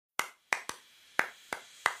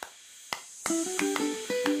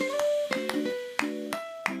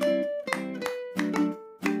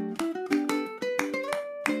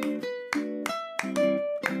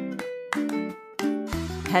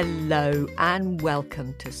Hello and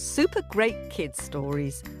welcome to Super Great Kids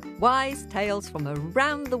Stories, wise tales from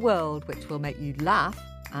around the world which will make you laugh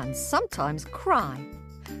and sometimes cry.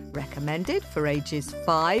 Recommended for ages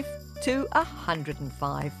 5 to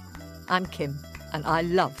 105. I'm Kim and I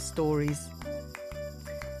love stories.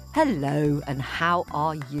 Hello and how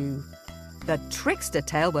are you? The trickster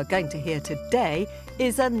tale we're going to hear today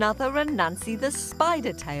is another Anansi the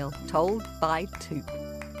spider tale told by Tuup.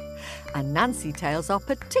 Anansi tales are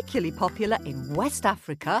particularly popular in West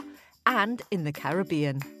Africa and in the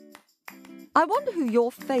Caribbean. I wonder who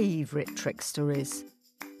your favourite trickster is.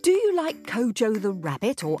 Do you like Kojo the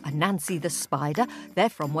rabbit or Anansi the spider? They're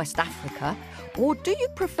from West Africa. Or do you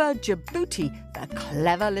prefer Djibouti, the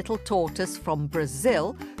clever little tortoise from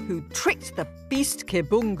Brazil who tricked the beast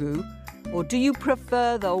Kibungu? Or do you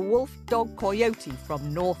prefer the wolf dog coyote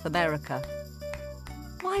from North America?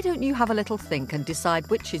 Why don't you have a little think and decide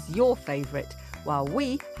which is your favourite while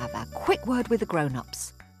we have a quick word with the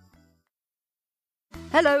grown-ups.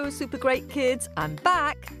 Hello, Super Great Kids, I'm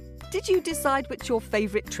back. Did you decide which your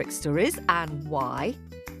favourite trickster is and why?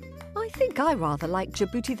 I think I rather like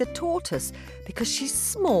Djibouti the tortoise because she's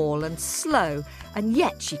small and slow and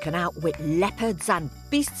yet she can outwit leopards and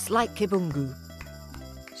beasts like Kibungu.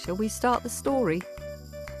 Shall we start the story?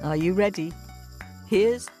 Are you ready?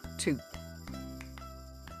 Here's Tuup.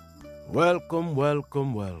 Welcome,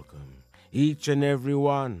 welcome, welcome, each and every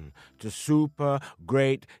one, to Super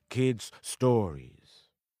Great Kids Stories.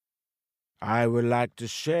 I would like to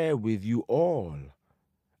share with you all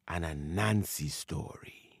an Anansi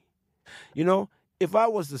story. You know, if I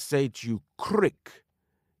was to say to you, crick,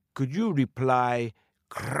 could you reply,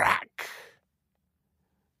 crack?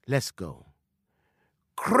 Let's go.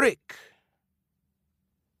 Crick.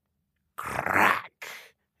 Crack.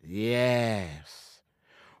 Yes.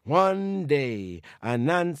 One day,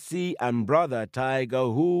 Anansi and Brother Tiger,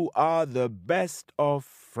 who are the best of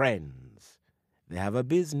friends, they have a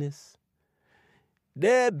business.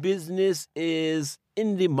 Their business is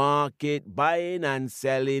in the market, buying and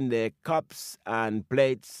selling their cups and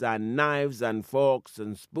plates and knives and forks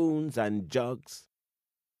and spoons and jugs.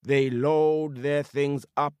 They load their things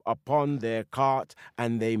up upon their cart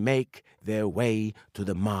and they make their way to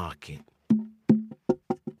the market.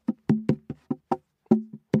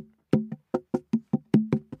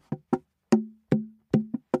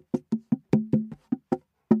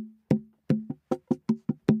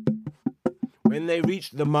 When they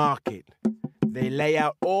reach the market, they lay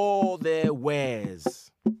out all their wares.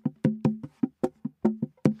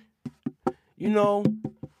 You know,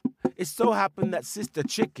 it so happened that Sister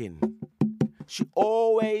Chicken, she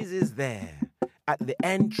always is there at the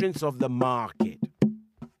entrance of the market,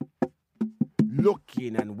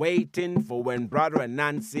 looking and waiting for when Brother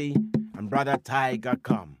Anansi and Brother Tiger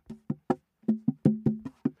come.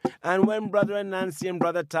 And when Brother Anansi and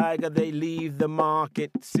Brother Tiger, they leave the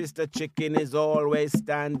market, Sister Chicken is always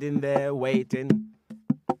standing there waiting.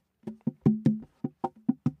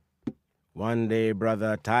 One day,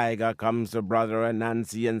 Brother Tiger comes to Brother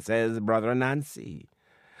Anansi and says, Brother Anansi,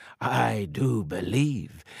 I do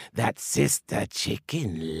believe that Sister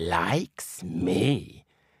Chicken likes me,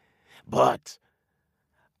 but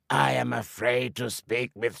I am afraid to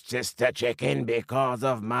speak with Sister Chicken because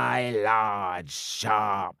of my large,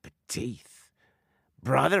 sharp teeth.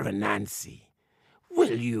 Brother Anansi,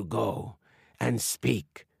 will you go and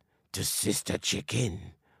speak to Sister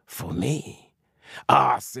Chicken for me?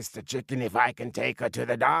 Ask Sister Chicken if I can take her to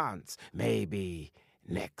the dance, maybe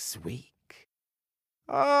next week.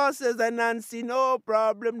 Oh, says Anansi, no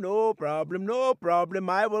problem, no problem, no problem.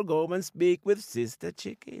 I will go and speak with Sister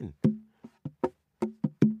Chicken.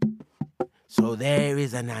 So there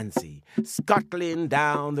is Anansi, scuttling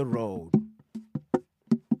down the road,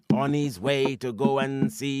 on his way to go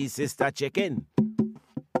and see Sister Chicken.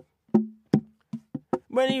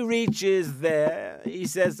 When he reaches there, he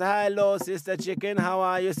says, hello, Sister Chicken, how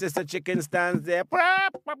are you? Sister Chicken stands there. Hi,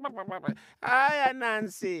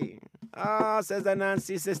 Anansi. Oh, says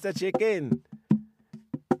Anansi, Sister Chicken,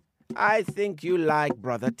 I think you like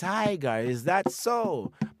Brother Tiger, is that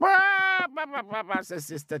so? Says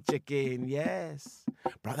Sister Chicken, yes.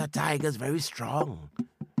 Brother Tiger's very strong.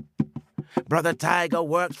 Brother Tiger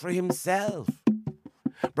works for himself.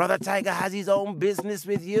 Brother Tiger has his own business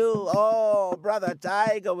with you. Oh, Brother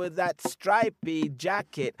Tiger with that stripy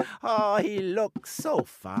jacket. Oh, he looks so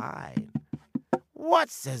fine.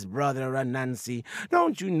 What, says Brother Anansi?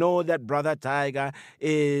 Don't you know that Brother Tiger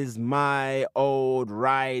is my old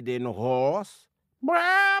riding horse?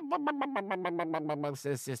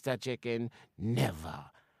 Says Sister Chicken. Never,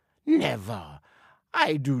 never.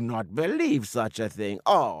 I do not believe such a thing.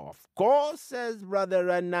 Oh, of course, says Brother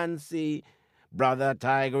Anansi. Brother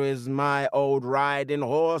Tiger is my old riding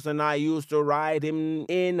horse, and I used to ride him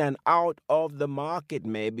in and out of the market.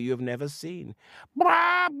 Maybe you've never seen.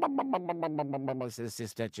 Says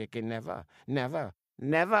Sister Chicken. Never, never,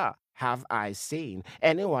 never have I seen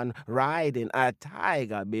anyone riding a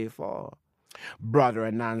tiger before. Brother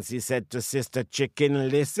Anansi said to Sister Chicken,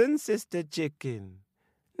 listen, Sister Chicken,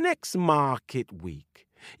 next market week,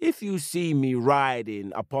 if you see me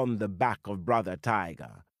riding upon the back of Brother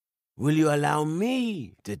Tiger, will you allow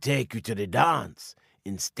me to take you to the dance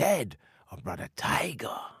instead of Brother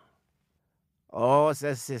Tiger? Oh,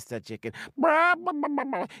 says Sister Chicken,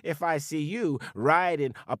 if I see you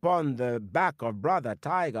riding upon the back of Brother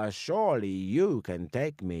Tiger, surely you can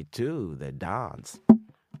take me to the dance.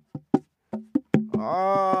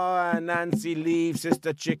 Oh, Anansi leaves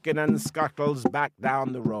Sister Chicken and scuttles back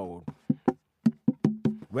down the road.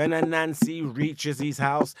 When Anansi reaches his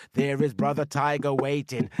house, there is Brother Tiger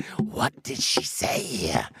waiting. What did she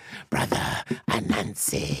say, Brother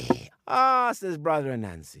Anansi? Ah, says Brother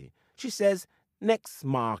Anansi. She says, next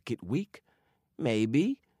market week,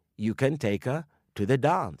 maybe you can take her to the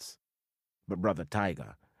dance. But Brother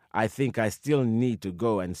Tiger, I think I still need to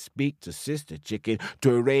go and speak to Sister Chicken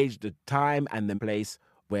to arrange the time and the place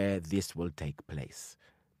where this will take place.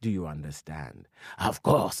 Do you understand? Of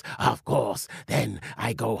course, of course. Then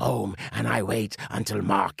I go home and I wait until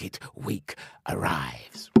market week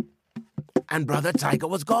arrives. And Brother Tiger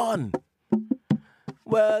was gone.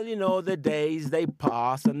 Well, you know, the days they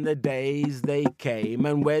pass and the days they came,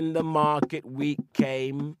 and when the market week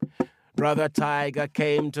came, Brother Tiger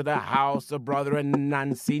came to the house of Brother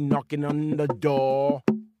Anansi, knocking on the door.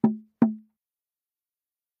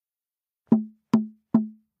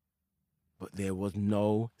 But there was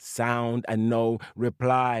no sound and no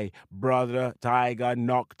reply. Brother Tiger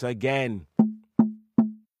knocked again.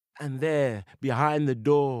 And there, behind the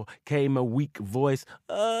door, came a weak voice.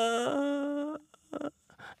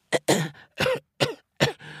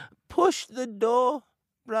 Push the door,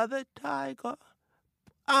 Brother Tiger.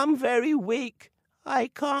 I'm very weak. I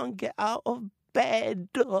can't get out of bed.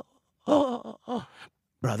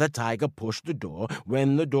 Brother Tiger pushed the door.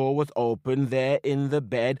 When the door was open, there in the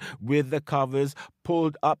bed, with the covers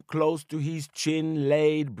pulled up close to his chin,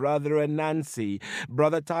 laid Brother Anansi.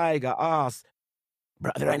 Brother Tiger asked,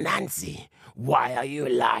 Brother Anansi, why are you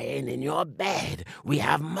lying in your bed? We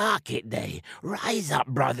have market day. Rise up,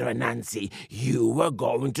 Brother Anansi. You were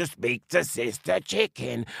going to speak to Sister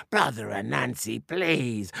Chicken. Brother Anansi,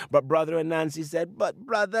 please. But Brother Anansi said, but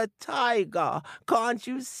Brother Tiger, can't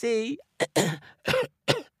you see?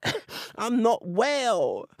 I'm not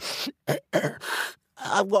well.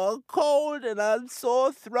 I've got a cold and a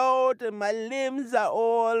sore throat and my limbs are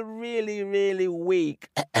all really, really weak.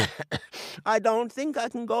 I don't think I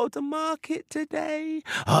can go to market today.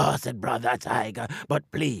 Oh, said Brother Tiger, but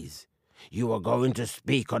please, you are going to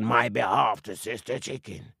speak on my behalf to Sister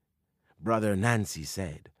Chicken. Brother Anansi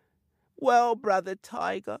said, well, Brother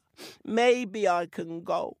Tiger, maybe I can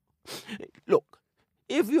go. Look,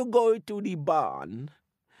 if you go to the barn,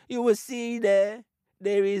 you will see there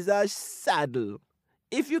is a saddle.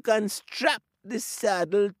 If you can strap the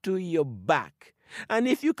saddle to your back, and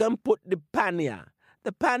if you can put the pannier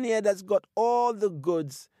that's got all the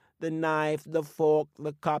goods, the knife, the fork,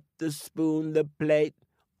 the cup, the spoon, the plate,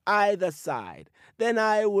 either side, then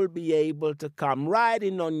I will be able to come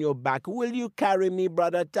riding on your back. Will you carry me,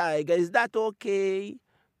 Brother Tiger? Is that okay?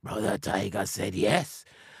 Brother Tiger said, yes.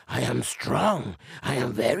 I am strong. I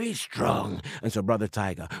am very strong. And so Brother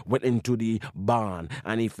Tiger went into the barn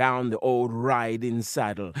and he found the old riding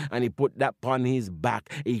saddle and he put that upon his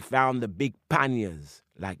back. He found the big panniers,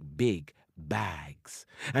 like big bags,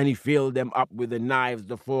 and he filled them up with the knives,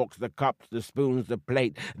 the forks, the cups, the spoons, the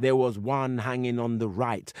plate. There was one hanging on the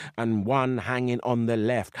right and one hanging on the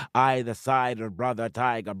left, either side of Brother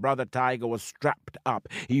Tiger. Brother Tiger was strapped up.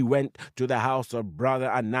 He went to the house of Brother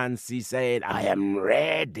Anansi, said, I am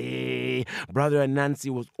ready. Brother Anansi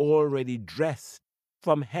was already dressed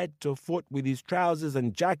from head to foot with his trousers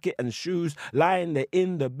and jacket and shoes, lying there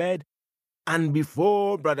in the bed. And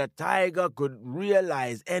before Brother Tiger could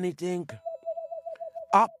realize anything,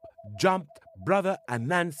 up jumped Brother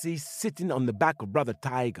Anansi, sitting on the back of Brother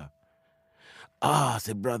Tiger. Ah,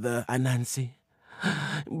 said Brother Anansi,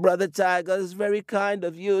 Brother Tiger, it's very kind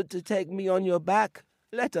of you to take me on your back.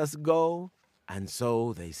 Let us go. And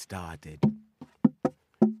so they started.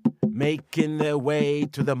 making their way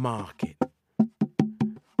to the market.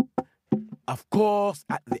 Of course,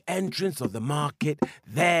 at the entrance of the market,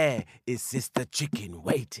 there is Sister Chicken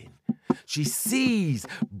waiting. She sees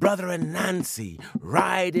Brother Anansi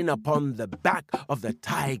riding upon the back of the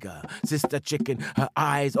tiger. Sister Chicken, her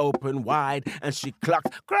eyes open wide, and she clucks,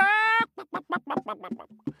 "Crack!"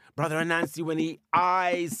 Brother Anansi, when he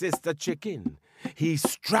eyes Sister Chicken, he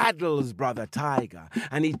straddles Brother Tiger,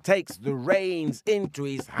 and he takes the reins into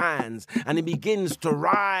his hands, and he begins to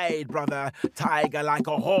ride Brother Tiger like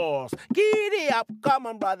a horse. Giddy up, come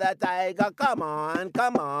on, Brother Tiger, come on,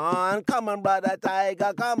 come on, come on, Brother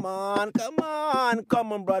Tiger, come on, come on,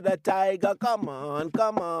 come on, Brother Tiger, come on,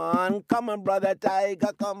 come on, come on, Brother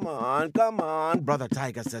Tiger, come on, come on. Brother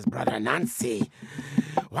Tiger says, "Brother Nancy,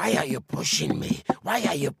 why are you pushing me? Why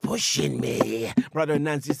are you pushing me?" Brother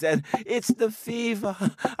Nancy said, "It's the fever.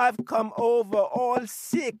 I've come over all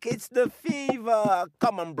sick. It's the fever.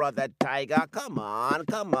 Come on, Brother Tiger. Come on,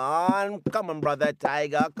 come on. Come on, Brother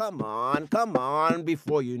Tiger. Come on, come on."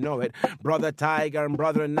 Before you know it, Brother Tiger and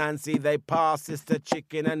Brother Nancy, they pass Sister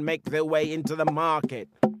Chicken and make their way into the market.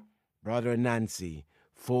 Brother Nancy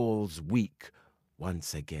falls weak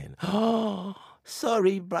once again. "Oh,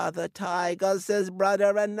 sorry, Brother Tiger," says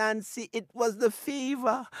Brother Anansi. "It was the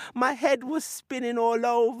fever. My head was spinning all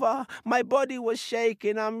over. My body was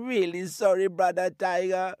shaking. I'm really sorry, Brother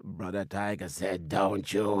Tiger." Brother Tiger said,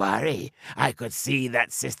 "Don't you worry. I could see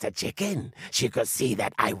that, Sister Chicken. She could see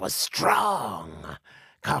that I was strong.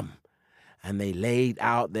 Come." And they laid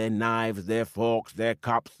out their knives, their forks, their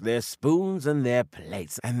cups, their spoons, and their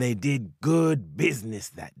plates. And they did good business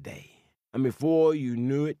that day. And before you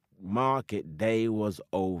knew it, market day was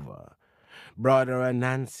over. Brother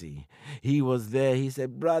Anansi, he was there. He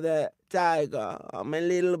said, "Brother Tiger, I'm a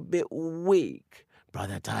little bit weak."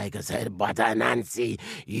 Brother Tiger said, "But Anansi,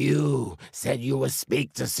 you said you would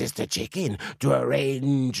speak to Sister Chicken to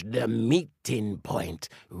arrange the meeting point.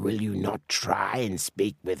 Will you not try and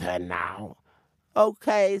speak with her now?"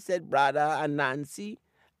 "Okay," said Brother Anansi.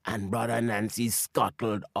 And Brother Anansi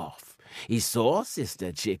scuttled off. He saw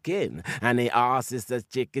Sister Chicken, and he asked Sister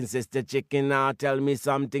Chicken, "Now tell me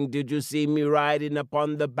something. Did you see me riding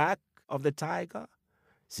upon the back of the tiger?"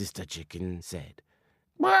 Sister Chicken said,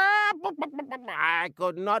 "I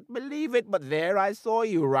could not believe it, but there I saw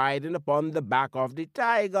you riding upon the back of the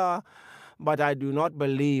tiger. But I do not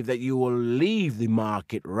believe that you will leave the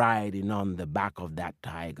market riding on the back of that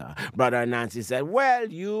tiger." Brother Nancy said,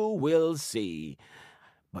 "Well, you will see.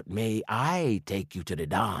 But may I take you to the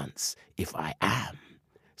dance if I am?"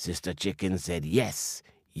 Sister Chicken said, "Yes,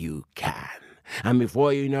 you can." And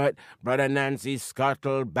before you know it, Brother Nancy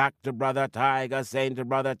scuttled back to Brother Tiger, saying to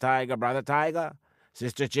Brother Tiger, "Brother Tiger,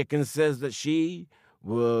 Sister Chicken says that she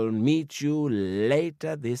will meet you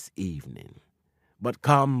later this evening. But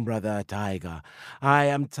come, Brother Tiger, I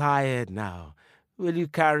am tired now. Will you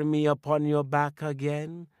carry me upon your back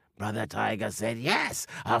again?" Brother Tiger said, "Yes,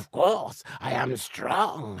 of course, I am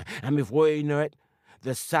strong." And before you know it,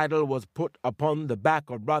 the saddle was put upon the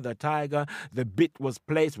back of Brother Tiger. The bit was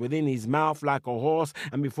placed within his mouth like a horse.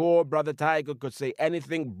 And before Brother Tiger could say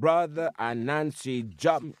anything, Brother Anansi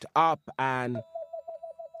jumped up and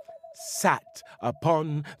sat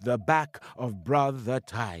upon the back of Brother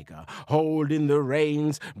Tiger. Holding the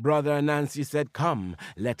reins, Brother Anansi said, "Come,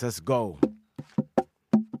 let us go."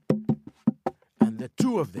 And the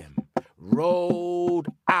two of them rode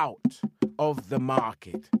out of the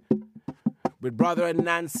market. With Brother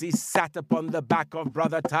Anansi sat upon the back of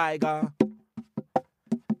Brother Tiger.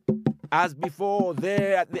 As before,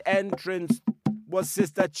 there at the entrance was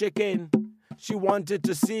Sister Chicken. She wanted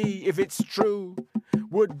to see if it's true.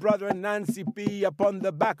 Would Brother Anansi be upon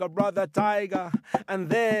the back of Brother Tiger? And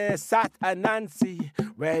there sat Anansi.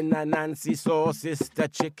 When Anansi saw Sister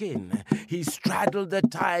Chicken, he straddled the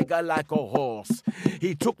tiger like a horse.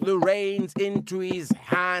 He took the reins into his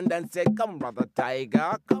hand and said, "Come, Brother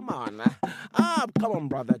Tiger, come on. Come on,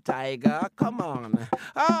 Brother Tiger, come on.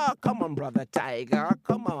 Come on, Brother Tiger,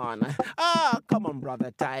 come on. Come on,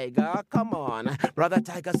 Brother Tiger, come on." Brother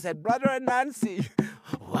Tiger said, "Brother Anansi,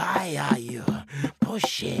 why are you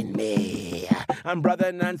pushing me?" And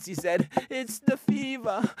Brother Nancy said, "It's the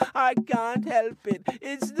fever. I can't help it.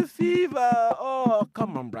 It's the fever. Oh,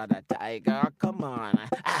 come on, Brother Tiger, come on.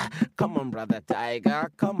 Come on, Brother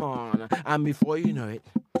Tiger, come on." And before you know it,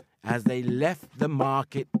 as they left the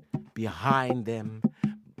market behind them,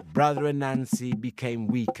 Brother Anansi became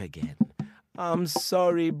weak again. "I'm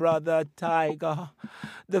sorry, Brother Tiger.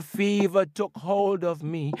 The fever took hold of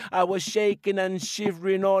me. I was shaking and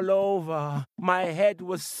shivering all over. My head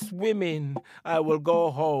was swimming. I will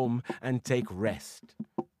go home and take rest."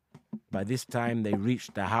 By this time, they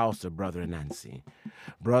reached the house of Brother Anansi.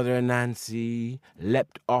 Brother Anansi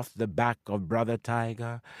leapt off the back of Brother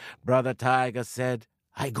Tiger. Brother Tiger said,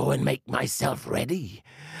 "I go and make myself ready.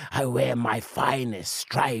 I wear my finest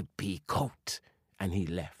stripy coat." And he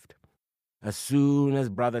left. As soon as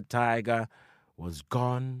Brother Tiger was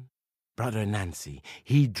gone, Brother Anansi,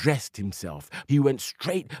 he dressed himself. He went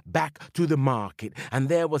straight back to the market, and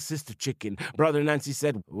there was Sister Chicken. Brother Anansi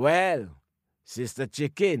said, "Well, Sister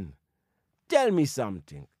Chicken, tell me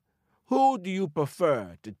something. Who do you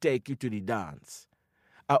prefer to take you to the dance?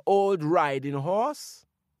 A old riding horse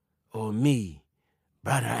or me,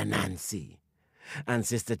 Brother Anansi?" And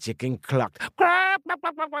Sister Chicken clucked, "Brother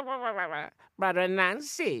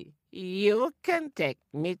Anansi, you can take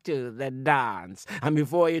me to the dance." And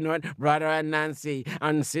before you know it, Brother Anansi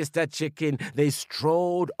and Sister Chicken, they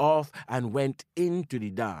strolled off and went into the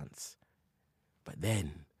dance. But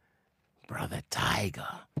then Brother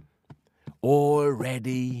Tiger, all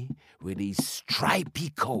ready with his stripy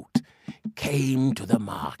coat, came to the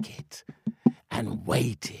market and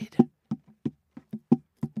waiting,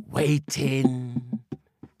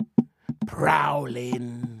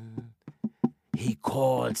 prowling. He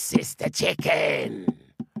called Sister Chicken.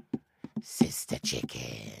 Sister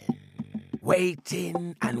Chicken.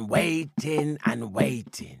 Waiting and waiting and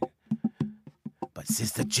waiting. But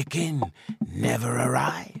Sister Chicken never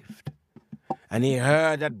arrived. And he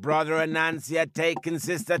heard that Brother Anansi had taken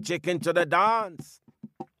Sister Chicken to the dance.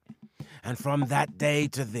 And from that day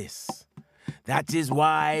to this, that is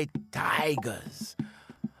why tigers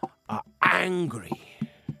are angry,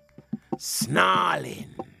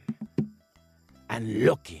 snarling, and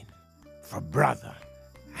looking for Brother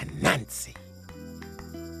Anansi.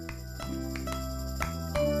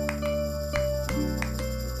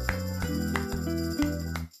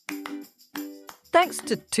 Thanks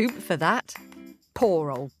to Tuup for that.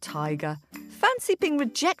 Poor old tiger. Fancy being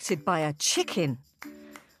rejected by a chicken.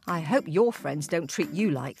 I hope your friends don't treat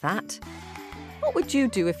you like that. What would you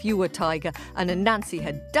do if you were Tiger and Anansi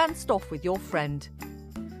had danced off with your friend?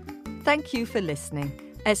 Thank you for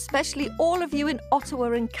listening, especially all of you in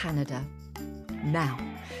Ottawa and Canada. Now,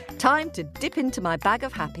 time to dip into my bag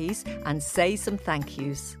of happies and say some thank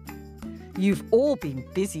yous. You've all been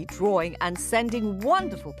busy drawing and sending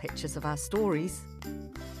wonderful pictures of our stories.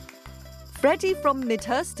 Freddie from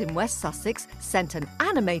Midhurst in West Sussex sent an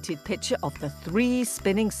animated picture of the 3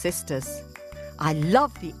 spinning sisters. I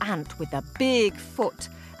love the ant with the big foot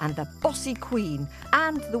and the bossy queen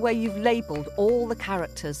and the way you've labelled all the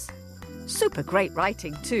characters. Super great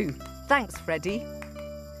writing too. Thanks, Freddie.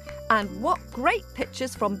 And what great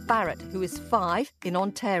pictures from Barrett, who is 5 in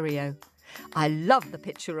Ontario. I love the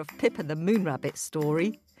picture of Pip and the Moon Rabbit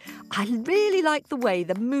story. I really like the way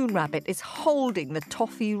the Moon Rabbit is holding the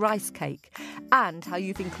toffee rice cake and how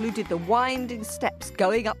you've included the winding steps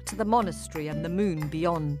going up to the monastery and the moon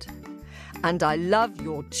beyond. And I love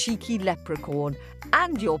your cheeky leprechaun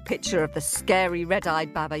and your picture of the scary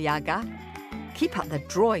red-eyed Baba Yaga. Keep up the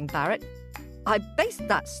drawing, Barrett. I based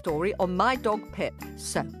that story on my dog Pip,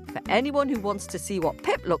 so for anyone who wants to see what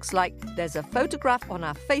Pip looks like, there's a photograph on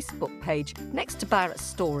our Facebook page next to Barrett's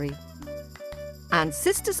story. And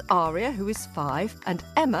sisters Aria, who is 5, and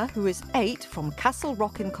Emma, who is 8, from Castle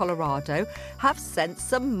Rock in Colorado, have sent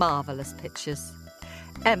some marvellous pictures.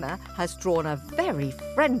 Emma has drawn a very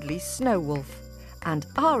friendly snow wolf, and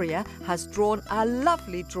Aria has drawn a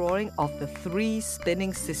lovely drawing of the 3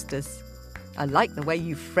 spinning sisters. I like the way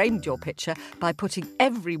you framed your picture by putting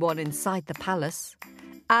everyone inside the palace.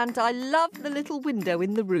 And I love the little window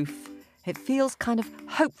in the roof. It feels kind of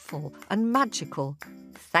hopeful and magical.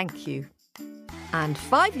 Thank you. And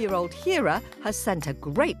 5-year-old Hira has sent a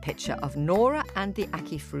great picture of Nora and the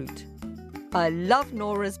ackee fruit. I love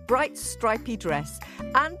Nora's bright stripy dress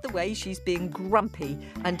and the way she's being grumpy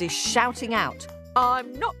and is shouting out,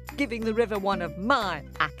 "I'm not giving the river one of my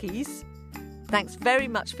ackees." Thanks very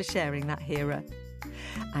much for sharing that, Hira.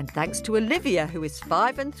 And thanks to Olivia, who is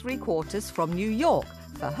 5 3/4 from New York,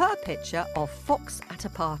 for her picture of Fox at a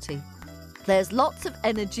party. There's lots of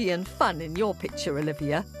energy and fun in your picture,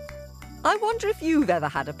 Olivia. I wonder if you've ever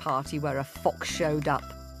had a party where a fox showed up.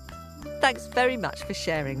 Thanks very much for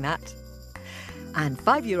sharing that. And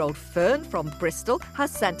 5-year-old Fern from Bristol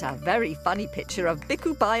has sent a very funny picture of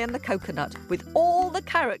Bikubai and the coconut with all the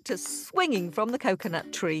characters swinging from the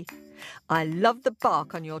coconut tree. I love the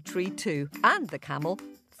bark on your tree too, and the camel.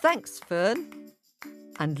 Thanks, Fern.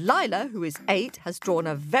 And Lila, who is 8, has drawn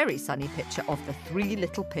a very sunny picture of the 3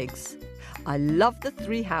 little pigs. I love the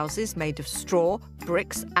 3 houses made of straw,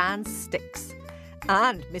 bricks and sticks.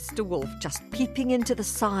 And Mr. Wolf just peeping into the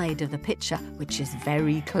side of the picture, which is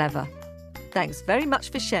very clever. Thanks very much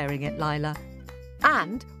for sharing it, Lila.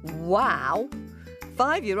 And wow!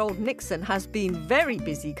 5-year-old Nixon has been very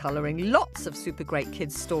busy colouring lots of Super Great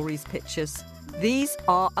Kids Stories pictures. These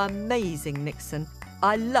are amazing, Nixon.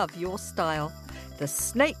 I love your style. The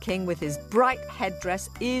Snake King with his bright headdress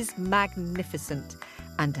is magnificent.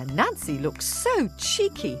 And Anansi looks so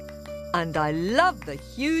cheeky. And I love the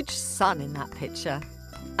huge sun in that picture.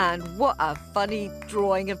 And what a funny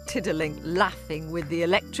drawing of Tiddling laughing with the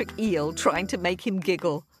electric eel trying to make him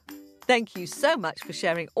giggle. Thank you so much for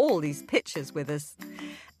sharing all these pictures with us.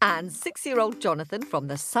 And 6-year-old Jonathan from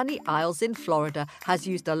the Sunny Isles in Florida has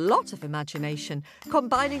used a lot of imagination,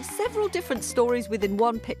 combining several different stories within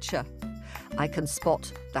one picture. I can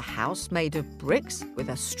spot the house made of bricks with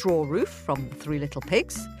a straw roof from the Three Little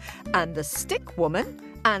Pigs, and the stick woman,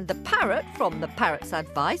 and the parrot from the Parrot's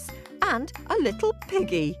Advice, and a little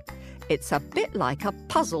piggy. It's a bit like a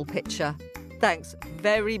puzzle picture. Thanks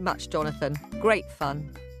very much, Jonathan. Great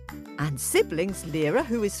fun. And siblings Lyra,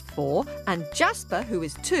 who is 4, and Jasper, who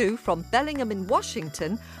is 2, from Bellingham in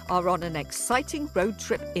Washington, are on an exciting road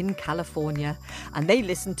trip in California, and they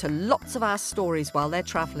listen to lots of our stories while they're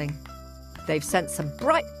travelling. They've sent some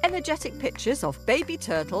bright, energetic pictures of Baby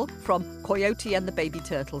Turtle from Coyote and the Baby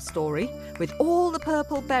Turtle story, with all the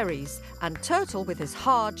purple berries, and Turtle with his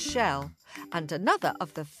hard shell, and another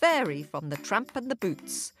of the fairy from The Tramp and the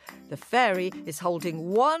Boots. The fairy is holding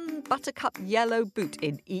one buttercup yellow boot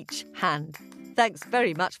in each hand. Thanks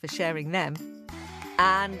very much for sharing them.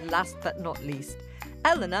 And last but not least,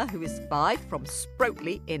 Eleanor, who is 5, from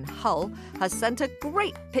Sproatley in Hull, has sent a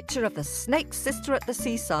great picture of the snake sister at the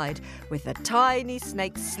seaside, with the tiny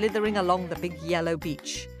snake slithering along the big yellow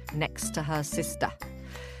beach next to her sister.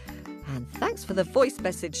 And thanks for the voice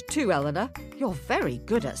message too, Eleanor. You're very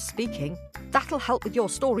good at speaking. That'll help with your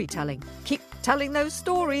storytelling. Keep telling those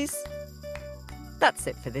stories. That's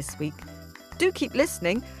it for this week. Do keep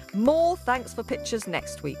listening. More thanks for pictures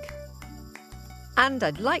next week. And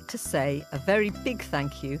I'd like to say a very big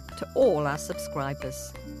thank you to all our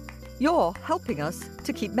subscribers. You're helping us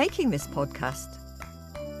to keep making this podcast.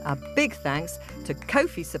 A big thanks to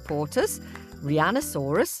Ko-fi supporters,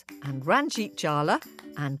 Rihannasaurus and Ranjit Jala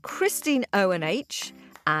and Christine Owen H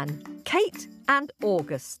and Kate and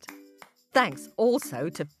August. Thanks also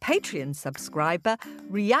to Patreon subscriber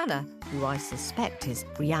Rihanna, who I suspect is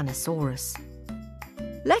Rihannasaurus.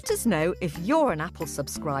 Let us know if you're an Apple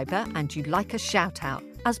subscriber and you'd like a shout-out,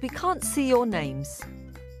 as we can't see your names.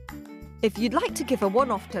 If you'd like to give a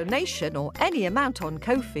one-off donation or any amount on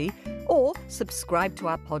Ko-fi, or subscribe to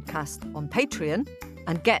our podcast on Patreon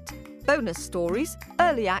and get bonus stories,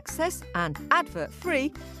 early access and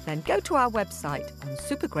advert-free, then go to our website on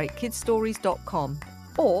supergreatkidstories.com.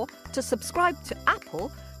 Or to subscribe to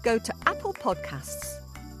Apple, go to Apple Podcasts.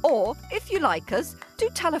 Or, if you like us, do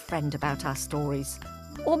tell a friend about our stories.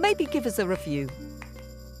 Or maybe give us a review.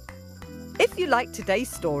 If you like today's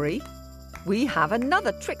story, we have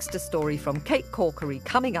another trickster story from Kate Corkery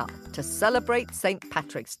coming up to celebrate St.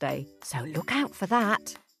 Patrick's Day. So look out for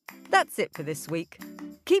that. That's it for this week.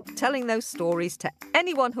 Keep telling those stories to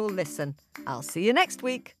anyone who'll listen. I'll see you next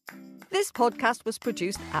week. This podcast was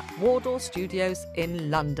produced at Wardour Studios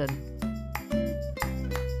in London.